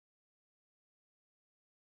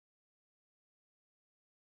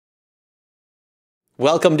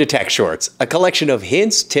Welcome to Tech Shorts, a collection of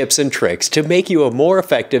hints, tips, and tricks to make you a more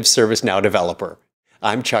effective ServiceNow developer.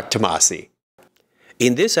 I'm Chuck Tomasi.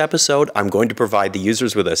 In this episode, I'm going to provide the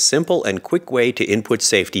users with a simple and quick way to input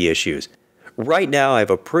safety issues. Right now, I have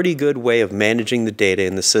a pretty good way of managing the data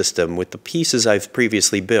in the system with the pieces I've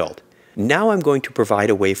previously built. Now I'm going to provide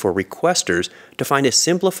a way for requesters to find a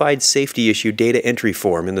simplified safety issue data entry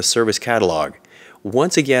form in the service catalog.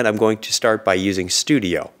 Once again, I'm going to start by using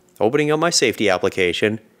Studio, opening up my safety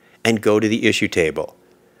application, and go to the issue table.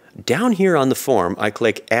 Down here on the form, I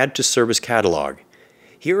click Add to Service Catalog.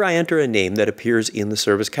 Here I enter a name that appears in the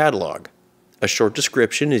service catalog. A short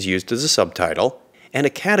description is used as a subtitle, and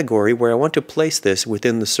a category where I want to place this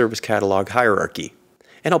within the service catalog hierarchy.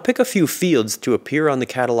 And I'll pick a few fields to appear on the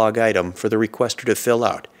catalog item for the requester to fill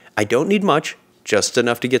out. I don't need much, just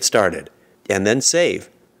enough to get started. And then save.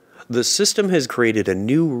 The system has created a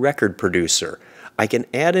new record producer. I can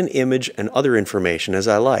add an image and other information as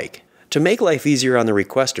I like. To make life easier on the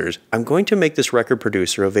requesters, I'm going to make this record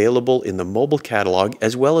producer available in the mobile catalog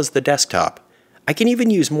as well as the desktop. I can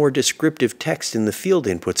even use more descriptive text in the field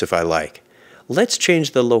inputs if I like. Let's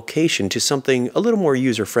change the location to something a little more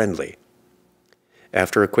user-friendly.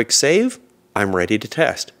 After a quick save, I'm ready to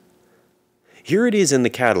test. Here it is in the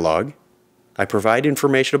catalog. I provide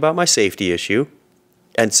information about my safety issue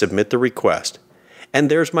and submit the request.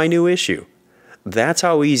 And there's my new issue. That's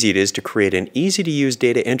how easy it is to create an easy-to-use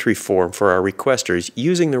data entry form for our requesters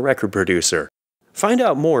using the record producer. Find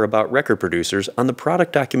out more about record producers on the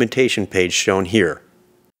product documentation page shown here.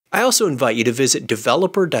 I also invite you to visit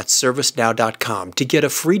developer.servicenow.com to get a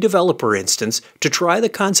free developer instance to try the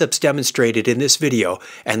concepts demonstrated in this video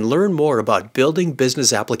and learn more about building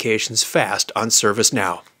business applications fast on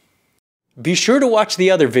ServiceNow. Be sure to watch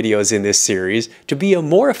the other videos in this series to be a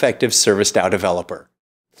more effective ServiceNow developer.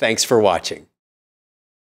 Thanks for watching.